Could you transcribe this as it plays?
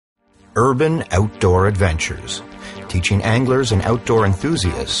Urban Outdoor Adventures, teaching anglers and outdoor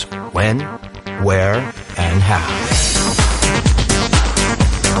enthusiasts when, where, and how.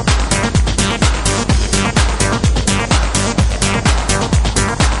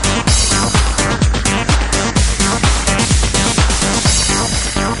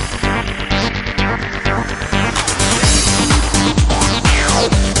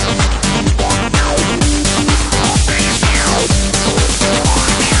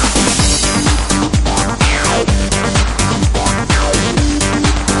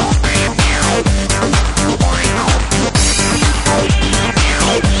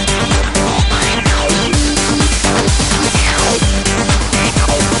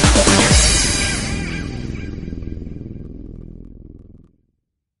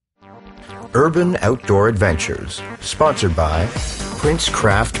 Urban Outdoor Adventures, sponsored by Prince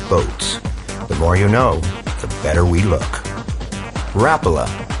Craft Boats. The more you know, the better we look. Rapala,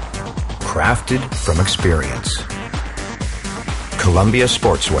 crafted from experience. Columbia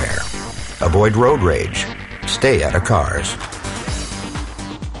Sportswear. Avoid road rage. Stay out of cars.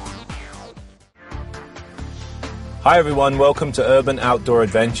 Hi everyone, welcome to Urban Outdoor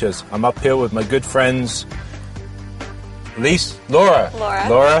Adventures. I'm up here with my good friends Laura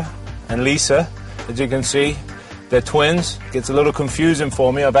and Lisa. As you can see, they're twins. Gets a little confusing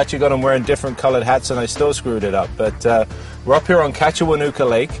for me. I've actually got them wearing different colored hats and I still screwed it up. But we're up here on Kawartha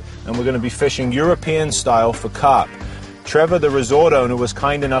Lake and we're going to be fishing European style for carp. Trevor, the resort owner, was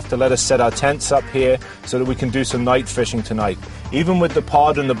kind enough to let us set our tents up here so that we can do some night fishing tonight. Even with the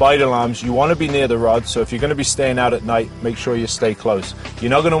pod and the bite alarms, you want to be near the rod, so if you're going to be staying out at night, make sure you stay close. You're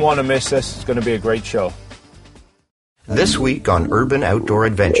not going to want to miss this. It's going to be a great show. This week on Urban Outdoor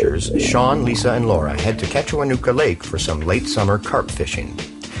Adventures, Sean, Lisa, and Laura head to Kawartha Lake for some late summer carp fishing.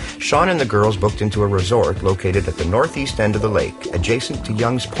 Sean and the girls booked into a resort located at the northeast end of the lake, adjacent to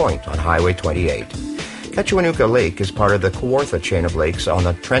Young's Point on Highway 28. Kawartha Lake is part of the Kawartha chain of lakes on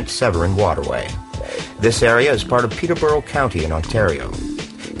the Trent-Severn Waterway. This area is part of Peterborough County in Ontario.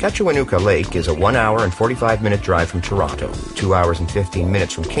 Kawartha Lake is a 1 hour and 45-minute drive from Toronto, 2 hours and 15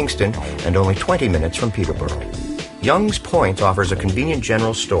 minutes from Kingston, and only 20 minutes from Peterborough. Young's Point offers a convenient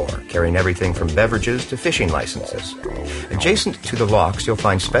general store, carrying everything from beverages to fishing licenses. Adjacent to the locks, you'll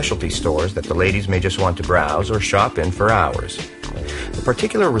find specialty stores that the ladies may just want to browse or shop in for hours. The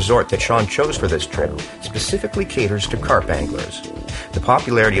particular resort that Sean chose for this trip specifically caters to carp anglers. The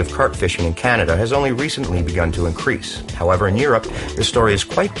popularity of carp fishing in Canada has only recently begun to increase. However, in Europe, the story is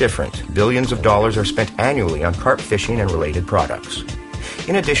quite different. Billions of dollars are spent annually on carp fishing and related products.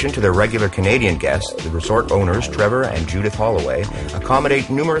 In addition to their regular Canadian guests, the resort owners, Trevor and Judith Holloway,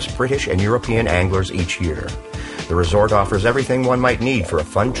 accommodate numerous British and European anglers each year. The resort offers everything one might need for a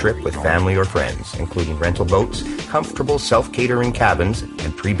fun trip with family or friends, including rental boats, comfortable self-catering cabins,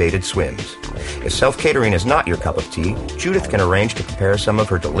 and pre-baited swims. If self-catering is not your cup of tea, Judith can arrange to prepare some of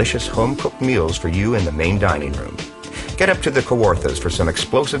her delicious home-cooked meals for you in the main dining room. Get up to the Kawarthas for some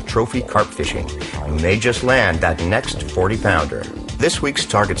explosive trophy carp fishing. You may just land that next 40-pounder. This week's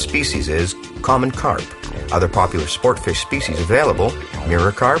target species is common carp. Other popular sport fish species available: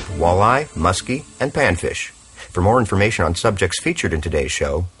 mirror carp, walleye, muskie, and panfish. For more information on subjects featured in today's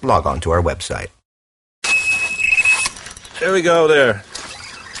show, log on to our website. There we go there.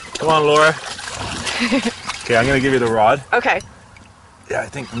 Come on, Laura. Okay, I'm going to give you the rod. Okay. Yeah, I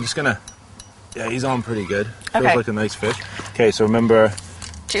think I'm just going to... Yeah, he's on pretty good. Okay. Feels like a nice fish. Okay, so remember,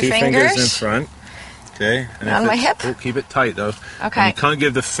 Two fingers in front. Okay. And on my hip? Oh, keep it tight, though. Okay. And you can't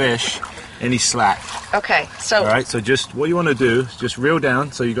give the fish any slack. Okay, so... All right, so just what you want to do is just reel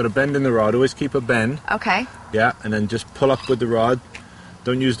down. So you've got a bend in the rod. Always keep a bend. Okay. Yeah, and then just pull up with the rod.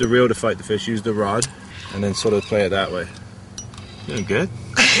 Don't use the reel to fight the fish. Use the rod, and then sort of play it that way. Doing good.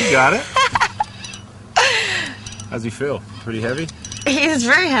 You got it. How's he feel? Pretty heavy? He's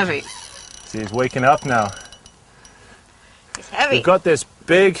very heavy. See, he's waking up now. He's heavy. We've got this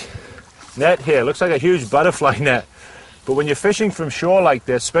big net here. Looks like a huge butterfly net. But when you're fishing from shore like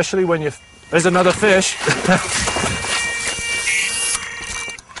this, especially when you're... There's another fish.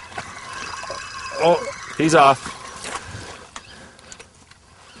 Oh, he's off.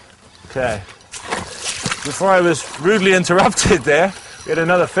 Okay. Before I was rudely interrupted there, we had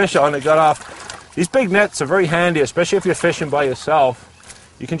another fish on that got off. These big nets are very handy, especially if you're fishing by yourself.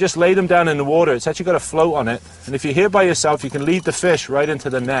 You can just lay them down in the water. It's actually got a float on it. And if you're here by yourself, you can lead the fish right into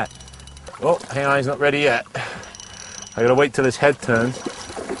the net. Oh, hang on, he's not ready yet. I gotta wait till his head turns.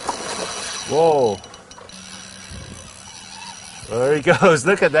 Whoa. There he goes.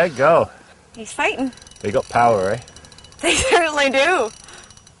 Look at that go. He's fighting. They got power, eh? They certainly do.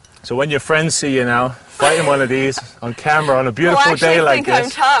 So when your friends see you now fighting one of these on camera on a beautiful They'll day like think I'm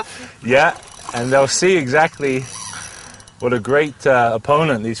this. tough. Yeah, and they'll see exactly what a great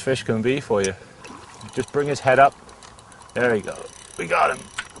opponent these fish can be for you. Just bring his head up. There we go. We got him.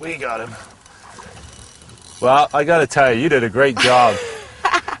 We got him. Well, I got to tell you, you did a great job.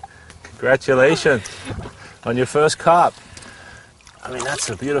 Congratulations on your first carp. I mean, that's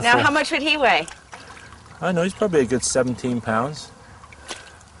a beautiful... Now, how much would he weigh? I know, he's probably a good 17 pounds.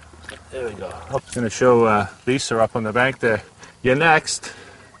 There we go. I'm going to show Lisa up on the bank there. You're next.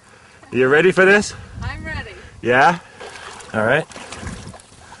 Are you ready for this? I'm ready. Yeah? All right.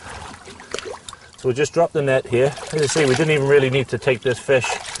 So we'll just drop the net here. As I say, we didn't even really need to take this fish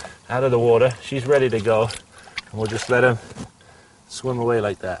out of the water. She's ready to go. And we'll just let him swim away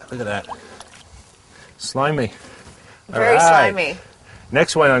like that. Look at that. Slimy. Very All right. slimy.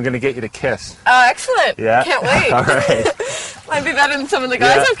 Next one, I'm going to get you to kiss. Oh, excellent. Yeah. Can't wait. All right. Might be better than some of the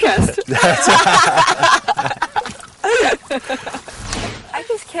guys I've kissed. I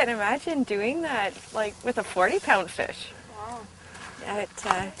just can't imagine doing that, like, with a 40-pound fish. Wow.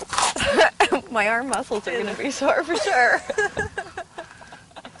 My arm muscles are going to be sore for sure.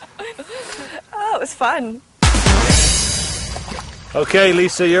 Oh, it was fun. Okay,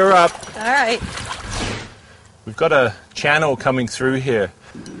 Lisa, you're up. All right. We've got a channel coming through here.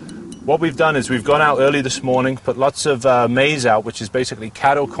 What we've done is we've gone out early this morning, put lots of maize out, which is basically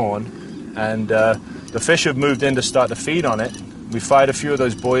cattle corn, and the fish have moved in to start to feed on it. We fired a few of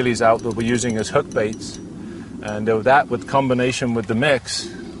those boilies out that we're using as hook baits, and that with combination with the mix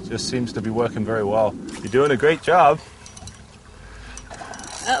just seems to be working very well. You're doing a great job.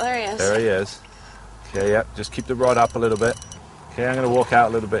 Oh, there he is. There he is. Okay, yeah, just keep the rod up a little bit. Okay, I'm going to walk out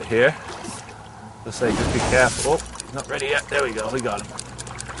a little bit here. Just say, just be careful. Oh, he's not ready yet. There we go. We got him.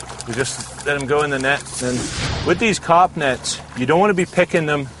 We just let him go in the net. And with these carp nets, you don't want to be picking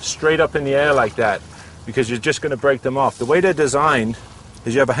them straight up in the air like that because you're just going to break them off. The way they're designed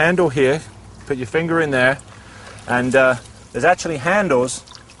is you have a handle here, put your finger in there, and there's actually handles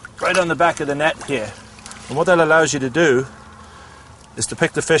right on the back of the net here. And what that allows you to do is to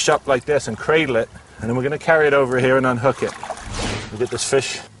pick the fish up like this and cradle it, and then we're going to carry it over here and unhook it. We'll get this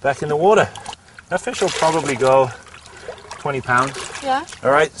fish back in the water. That fish will probably go 20 pounds. Yeah.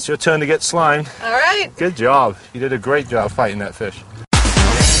 All right, it's your turn to get slimed. All right. Good job. You did a great job fighting that fish.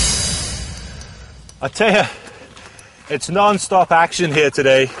 I tell you, it's non-stop action here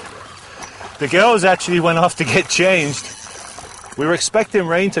today. The girls actually went off to get changed. We were expecting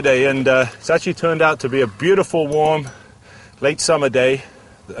rain today, and it's actually turned out to be a beautiful, warm, late summer day,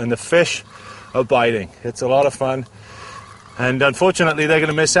 and the fish are biting. It's a lot of fun, and unfortunately, they're going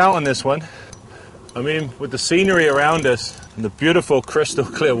to miss out on this one. I mean, with the scenery around us and the beautiful crystal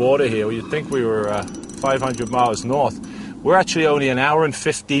clear water here, you'd think we were 500 miles north. We're actually only an hour and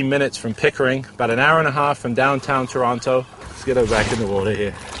 15 minutes from Pickering, about an hour and a half from downtown Toronto. Let's get her back in the water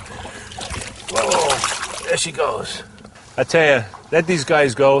here. Whoa, there she goes. I tell you, let these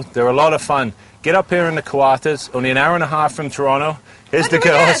guys go. They're a lot of fun. Get up here in the Kawarthas, only an hour and a half from Toronto. Here's the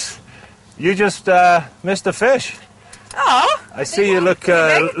girls. You just missed a fish. Oh. I see you look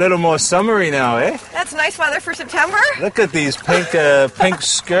a little more summery now, eh? That's nice weather for September. Look at these pink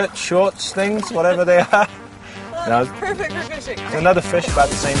skirt shorts things, whatever they are. Well, that's perfect for fishing. There's another fish about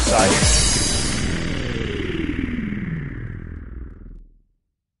the same size.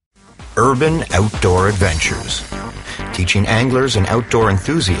 Urban Outdoor Adventures, teaching anglers and outdoor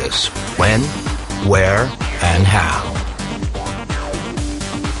enthusiasts when, where, and how.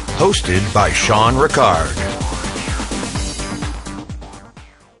 Hosted by Sean Ricard.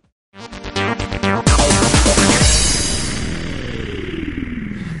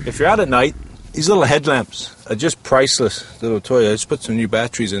 If you're out at night, these little headlamps are just priceless. Little toy. I just put some new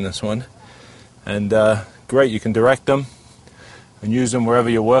batteries in this one. And great, you can direct them and use them wherever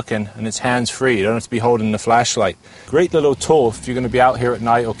you're working, and it's hands-free. You don't have to be holding the flashlight. Great little tool if you're going to be out here at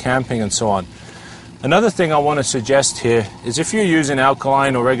night or camping and so on. Another thing I want to suggest here is if you're using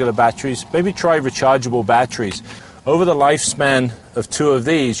alkaline or regular batteries, maybe try rechargeable batteries. Over the lifespan of 2 of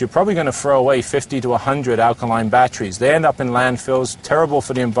these, you're probably going to throw away 50 to 100 alkaline batteries. They end up in landfills, terrible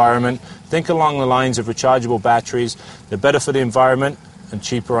for the environment. Think along the lines of rechargeable batteries. They're better for the environment and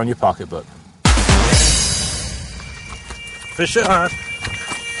cheaper on your pocketbook. Fish on.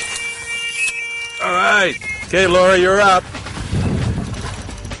 All right. Okay, Laura, you're up.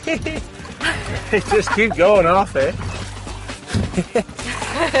 Just keep going off, eh?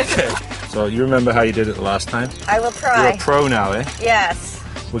 Okay. So you remember how you did it the last time? I will try. You're a pro now, eh? Yes.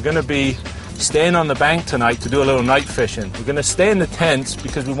 We're going to be staying on the bank tonight to do a little night fishing. We're going to stay in the tents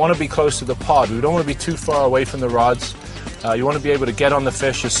because we want to be close to the pod. We don't want to be too far away from the rods. You want to be able to get on the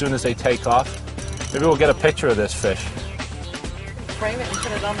fish as soon as they take off. Maybe we'll get a picture of this fish. Frame it and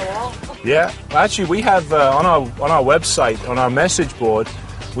put it on the wall. Yeah, well, actually we have on our website, on our message board,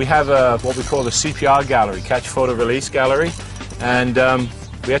 we have what we call the CPR gallery, catch photo release gallery, and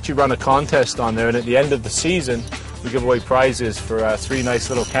we actually run a contest on there, and at the end of the season we give away prizes for 3 nice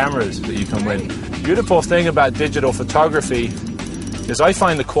little cameras that you can win. The beautiful thing about digital photography is I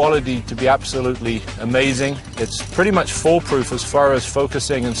find the quality to be absolutely amazing. It's pretty much foolproof as far as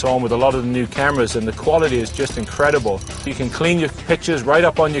focusing and so on with a lot of the new cameras, and the quality is just incredible. You can clean your pictures right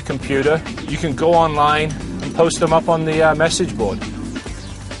up on your computer. You can go online and post them up on the message board.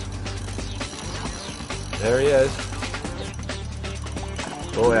 There he is.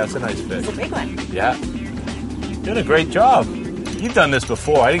 Oh, that's a nice fish. It's a big one. Yeah. You're doing a great job. You've done this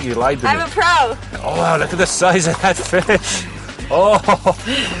before. I think you lied to me. I'm a pro. Oh, wow, look at the size of that fish. Oh,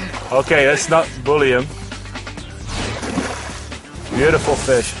 okay, let's not bully him. Beautiful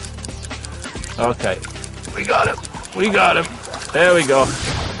fish. Okay, we got him. We got him. There we go.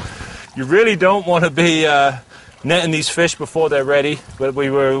 You really don't want to be netting these fish before they're ready, but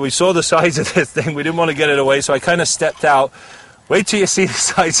we saw the size of this thing. We didn't want to get it away, so I kind of stepped out. Wait till you see the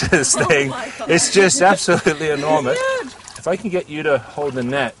size of this thing. It's just absolutely enormous. If I can get you to hold the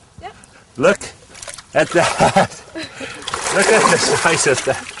net. Yep. Look at that. Look at the size of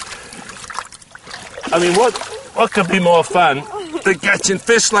that. I mean, what could be more fun than catching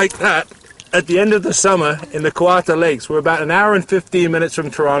fish like that at the end of the summer in the Kawartha Lakes? We're about an hour and 15 minutes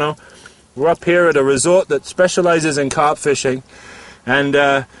from Toronto. We're up here at a resort that specializes in carp fishing.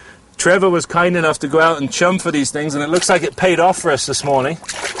 And Trevor was kind enough to go out and chum for these things, and it looks like it paid off for us this morning.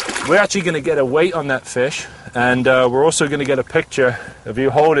 We're actually going to get a weight on that fish, and we're also going to get a picture of you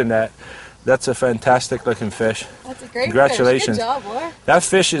holding that. That's a fantastic looking fish. That's a great Congratulations. fish. Good job, boy. That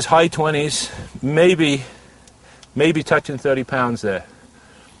fish is high 20s, maybe touching 30 pounds there.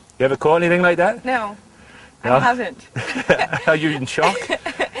 You ever caught anything like that? No, No? I haven't. Are you in shock?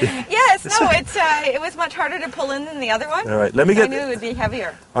 Yes, no, it was much harder to pull in than the other one. All right, let me I get. knew it would be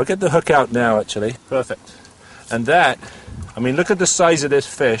heavier. I'll get the hook out now, actually. Perfect. And that, I mean, look at the size of this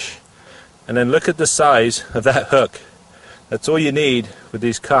fish, and then look at the size of that hook. That's all you need with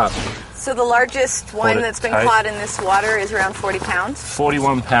these carp. So the largest one it that's been tight. caught in this water is around 40 pounds?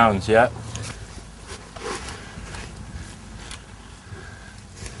 41 pounds, yeah.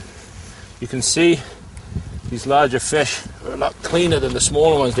 You can see these larger fish are a lot cleaner than the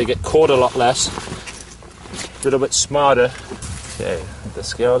smaller ones. They get caught a lot less. A little bit smarter. Okay, with the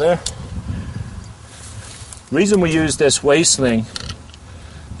scale there. The reason we use this waist sling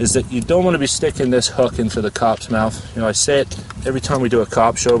is that you don't want to be sticking this hook into the carp's mouth. You know, I say it every time we do a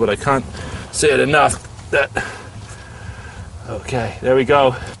carp show, but I can't say it enough that... Okay, there we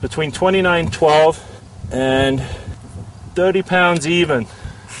go. Between 29.12 and 30 pounds even.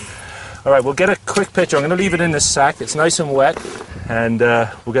 All right, we'll get a quick picture. I'm going to leave it in this sack. It's nice and wet, and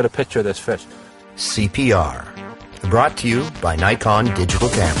we'll get a picture of this fish. CPR, brought to you by Nikon Digital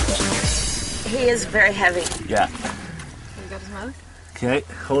Cameras. He is very heavy. Yeah. You got his mouth? Okay,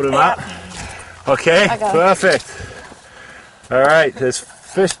 hold him up. Okay, I got it. perfect. All right, there's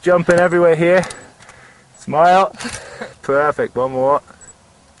fish jumping everywhere here. Smile. Perfect, one more.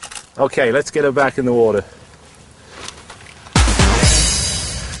 Okay, let's get her back in the water.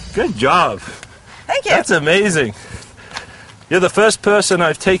 Good job. Thank you. That's amazing. You're the first person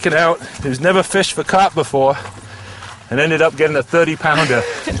I've taken out who's never fished for carp before and ended up getting a 30-pounder.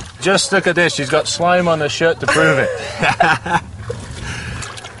 Just look at this. She's got slime on her shirt to prove it.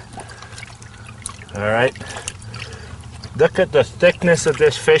 All right. Look at the thickness of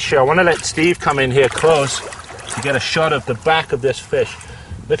this fish here. I want to let Steve come in here close to get a shot of the back of this fish.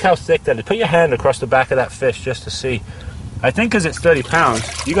 Look how thick that is. Put your hand across the back of that fish just to see. I think because it's 30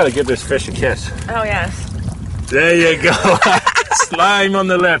 pounds, you got to give this fish a kiss. Oh, yes. There you go. Slime on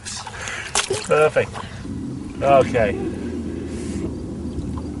the lips. Perfect. Okay.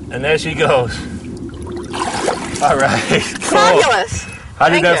 And there she goes. All right. Cool. Fabulous. How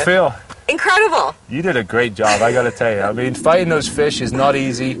did Thank that you. feel? Incredible. You did a great job, I got to tell you. I mean, fighting those fish is not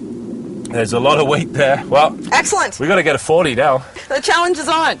easy. There's a lot of weight there. Well, Excellent. we got to get a 40 now. The challenge is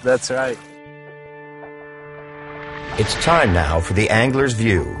on. That's right. It's time now for the Angler's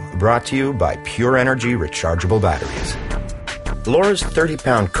View, brought to you by Pure Energy Rechargeable Batteries. Laura's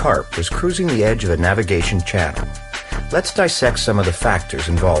 30-pound carp was cruising the edge of a navigation channel. Let's dissect some of the factors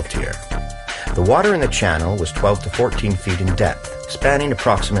involved here. The water in the channel was 12 to 14 feet in depth, spanning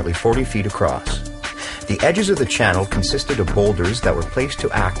approximately 40 feet across. The edges of the channel consisted of boulders that were placed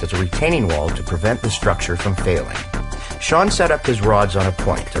to act as a retaining wall to prevent the structure from failing. Sean set up his rods on a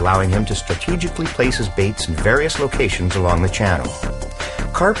point, allowing him to strategically place his baits in various locations along the channel.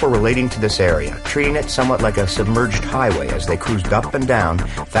 carp were relating to this area, treating it somewhat like a submerged highway as they cruised up and down,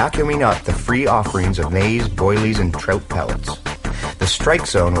 vacuuming up the free offerings of maize, boilies, and trout pellets. The strike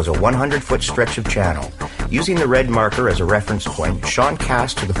zone was a 100-foot stretch of channel. Using the red marker as a reference point, Sean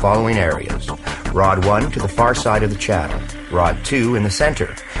cast to the following areas. Rod 1 to the far side of the channel, Rod 2 in the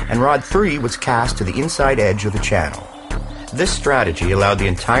center, and Rod 3 was cast to the inside edge of the channel. This strategy allowed the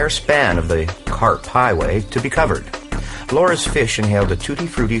entire span of the Carp Highway to be covered. Laura's fish inhaled a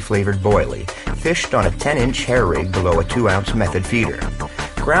tutti-frutti flavored boilie, fished on a 10-inch hair rig below a 2-ounce method feeder.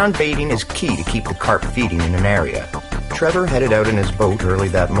 Ground baiting is key to keep the carp feeding in an area. Trevor headed out in his boat early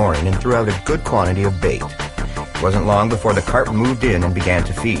that morning and threw out a good quantity of bait. It wasn't long before the carp moved in and began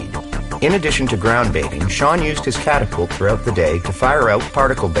to feed. In addition to ground baiting, Sean used his catapult throughout the day to fire out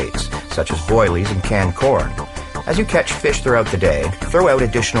particle baits, such as boilies and canned corn. As you catch fish throughout the day, throw out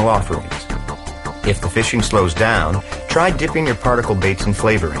additional offerings. If the fishing slows down, try dipping your particle baits in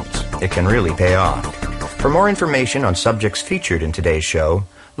flavorings. It can really pay off. For more information on subjects featured in today's show,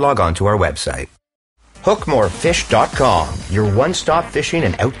 log on to our website. HookMoreFish.com, your one-stop fishing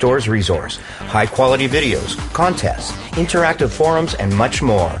and outdoors resource. High-quality videos, contests, interactive forums, and much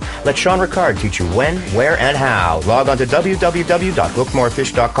more. Let Sean Ricard teach you when, where, and how. Log on to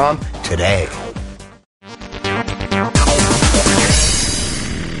www.hookmorefish.com today.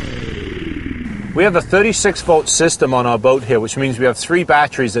 We have a 36-volt system on our boat here, which means we have 3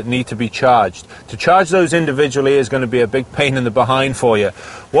 batteries that need to be charged. To charge those individually is going to be a big pain in the behind for you.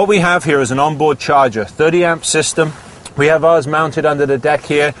 What we have here is an onboard charger, 30-amp system. We have ours mounted under the deck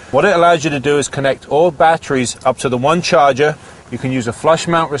here. What it allows you to do is connect all batteries up to the one charger. You can use a flush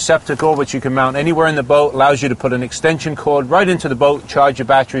mount receptacle, which you can mount anywhere in the boat. Allows you to put an extension cord right into the boat, charge your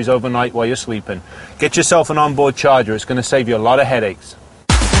batteries overnight while you're sleeping. Get yourself an onboard charger. It's going to save you a lot of headaches.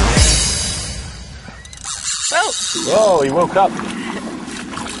 Whoa, he woke up.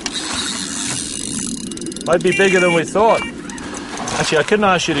 Might be bigger than we thought. Actually, I couldn't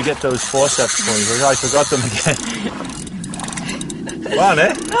ask you to get those forceps for me, but I forgot them again. Come on,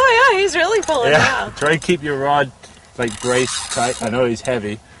 eh? Oh, yeah, he's really pulling out. Try and keep your rod, like, braced tight. I know he's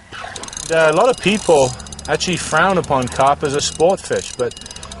heavy. A lot of people actually frown upon carp as a sport fish, but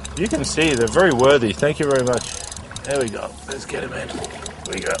you can see they're very worthy. Thank you very much. There we go. Let's get him in.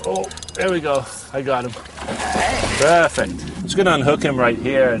 Oh, there we go. I got him. Perfect. I'm just going to unhook him right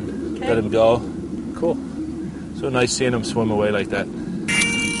here and let him go. Cool. So nice seeing him swim away like that.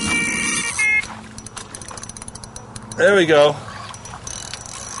 There we go.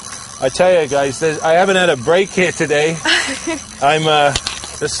 I tell you guys, I haven't had a break here today.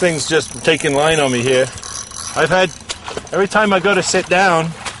 This thing's just taking line on me here. Every time I go to sit down,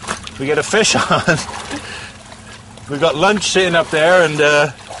 we get a fish on. We've got lunch sitting up there, and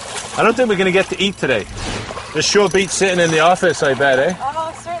I don't think we're going to get to eat today. This sure beats sitting in the office, I bet, eh? Oh,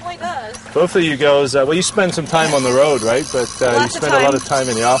 it certainly does. Both of you girls, well, you spend some time on the road, right? But you spend a lot of time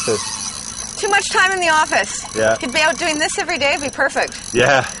in the office. Too much time in the office. Yeah. Could be out doing this every day, it'd be perfect.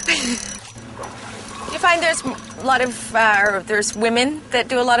 Yeah. Do you find there's a lot of, there's women that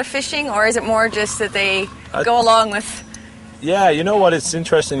do a lot of fishing, or is it more just that they go along with... Yeah, you know what? It's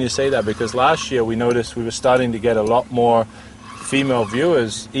interesting you say that, because last year we noticed we were starting to get a lot more female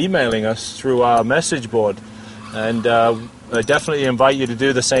viewers emailing us through our message board. And I definitely invite you to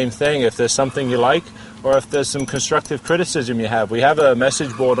do the same thing if there's something you like, or if there's some constructive criticism you have. We have a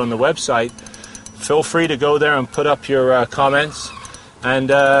message board on the website. Feel free to go there and put up your comments. And,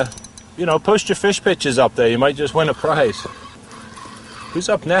 post your fish pictures up there. You might just win a prize. Who's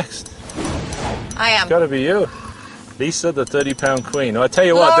up next? I am. It's got to be you. Lisa, the 30-pound queen. I'll tell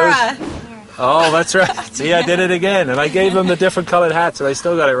you Laura. what. Oh, that's right. See, I did it again. And I gave them the different colored hats, and I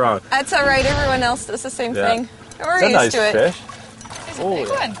still got it wrong. That's all right. Everyone else does the same thing. We're it's a used nice to it. Fish. It's a big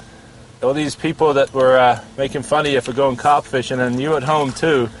one. All these people that were making fun of you for going carp fishing, and you at home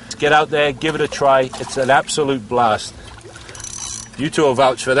too, get out there, give it a try. It's an absolute blast. You two will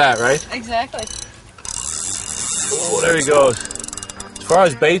vouch for that, right? Exactly. Oh, there he goes. As far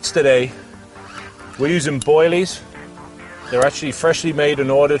as baits today, we're using boilies. They're actually freshly made and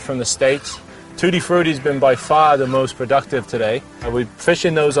ordered from the States. Tutti Frutti's been by far the most productive today. We're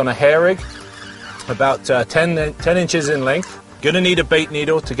fishing those on a hair rig, about 10 inches in length. Gonna need a bait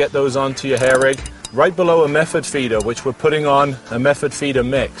needle to get those onto your hair rig. Right below a method feeder, which we're putting on a method feeder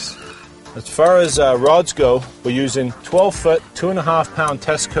mix. As far as rods go, we're using 12-foot, 2.5-pound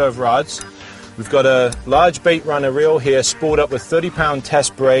test curve rods. We've got a large bait runner reel here, spooled up with 30-pound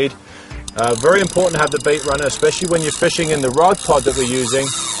test braid. Very important to have the bait runner, especially when you're fishing in the rod pod that we're using.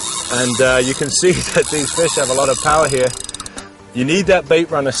 And you can see that these fish have a lot of power here. You need that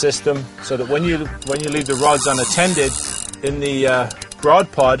bait runner system so that when you leave the rods unattended in the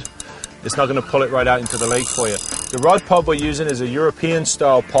rod pod, it's not going to pull it right out into the lake for you. The rod pod we're using is a European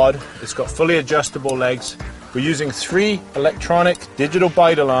style pod. It's got fully adjustable legs. We're using 3 electronic digital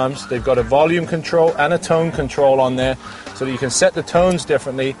bite alarms. They've got a volume control and a tone control on there so that you can set the tones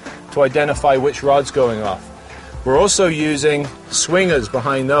differently to identify which rod's going off. We're also using swingers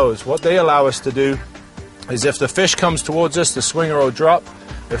behind those. What they allow us to do is if the fish comes towards us, the swinger will drop.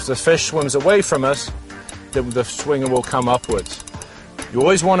 If the fish swims away from us, the swinger will come upwards. You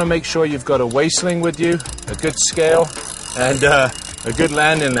always want to make sure you've got a waistling with you, a good scale, and a good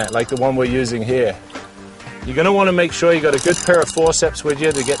landing net like the one we're using here. You're going to want to make sure you've got a good pair of forceps with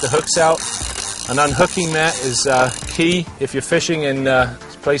you to get the hooks out. And unhooking that is key if you're fishing in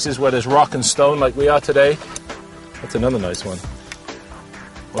places where there's rock and stone like we are today. That's another nice one.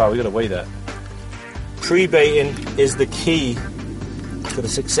 Wow, we got to weigh that. Pre-baiting is the key to the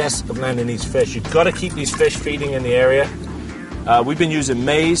success of landing these fish. You've got to keep these fish feeding in the area. We've been using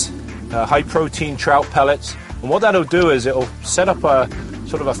maize, high-protein trout pellets, and what that'll do is it'll set up a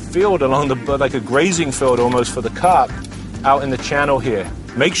sort of a field along the, like a grazing field almost for the carp out in the channel here.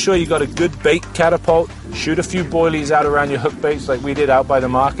 Make sure you got a good bait catapult. Shoot a few boilies out around your hook baits like we did out by the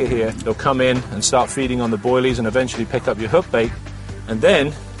market here. They'll come in and start feeding on the boilies and eventually pick up your hook bait, and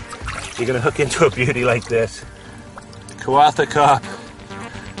then you're going to hook into a beauty like this. Kawartha carp.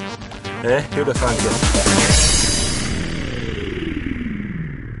 Eh? Who'd have thunk it?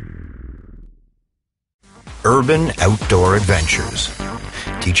 Urban Outdoor Adventures,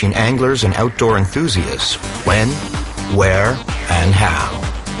 teaching anglers and outdoor enthusiasts when, where, and how.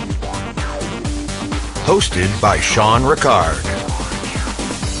 Hosted by Sean Ricard.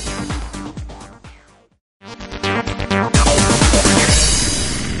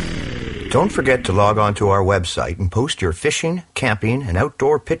 Don't forget to log on to our website and post your fishing, camping, and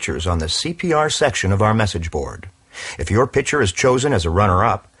outdoor pictures on the CPR section of our message board. If your picture is chosen as a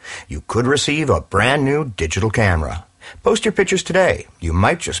runner-up, you could receive a brand new digital camera. Post your pictures today. You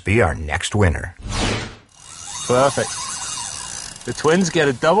might just be our next winner. Perfect. The twins get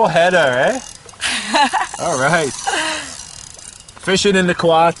a double header, eh? All right. Fishing in the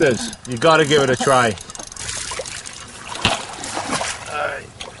Kawarthas. You got to give it a try. All right.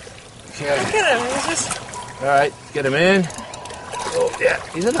 Okay. Look at him. He's just... All right, get him in. Oh, yeah,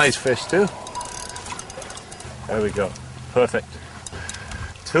 he's a nice fish too. There we go. Perfect.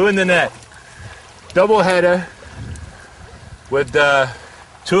 2 in the net. Double header with 2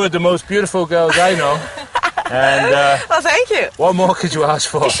 of the most beautiful girls I know. And well, thank you. what more could you ask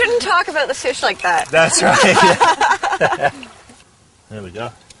for? You shouldn't talk about the fish like that. That's right. There we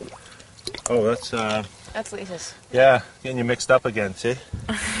go. Oh, That's Lisa's. yeah, getting you mixed up again, see?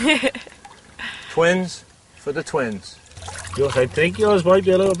 Twins for the twins. I think yours might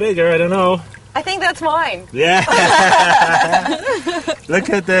be a little bigger, I don't know. I think that's mine. Yeah. Look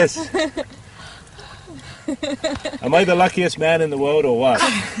at this. Am I the luckiest man in the world or what?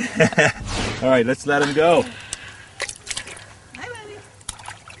 All right, let's let him go. Hi, buddy.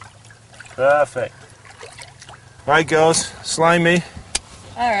 Perfect. All right, girls, slime me.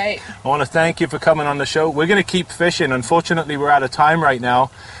 All right. I want to thank you for coming on the show. We're going to keep fishing. Unfortunately, we're out of time right now.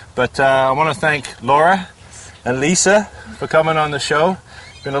 But I want to thank Laura and Lisa for coming on the show.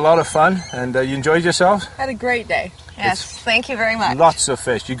 It's been a lot of fun. And you enjoyed yourselves? Had a great day. Yes, thank you very much. Lots of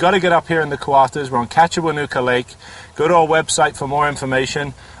fish. You've got to get up here in the Kawarthas. We're on Kawartha Lake. Go to our website for more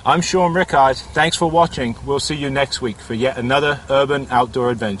information. I'm Sean Ricard. Thanks for watching. We'll see you next week for yet another urban outdoor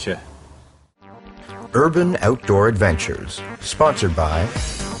adventure. Urban Outdoor Adventures, sponsored by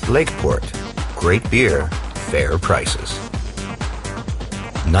Lakeport. Great beer, fair prices.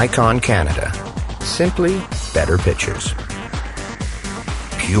 Nikon Canada. Simply better pictures.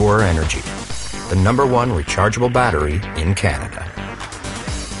 Pure Energy, the #1 rechargeable battery in Canada.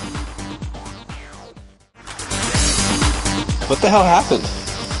 What the hell happened?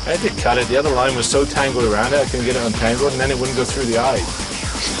 I had to cut it. The other line was so tangled around it, I couldn't get it untangled, and then it wouldn't go through the eye.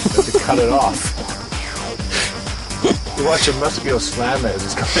 I had to cut it off. You watch a muscular slam as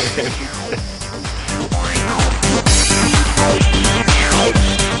it's coming in.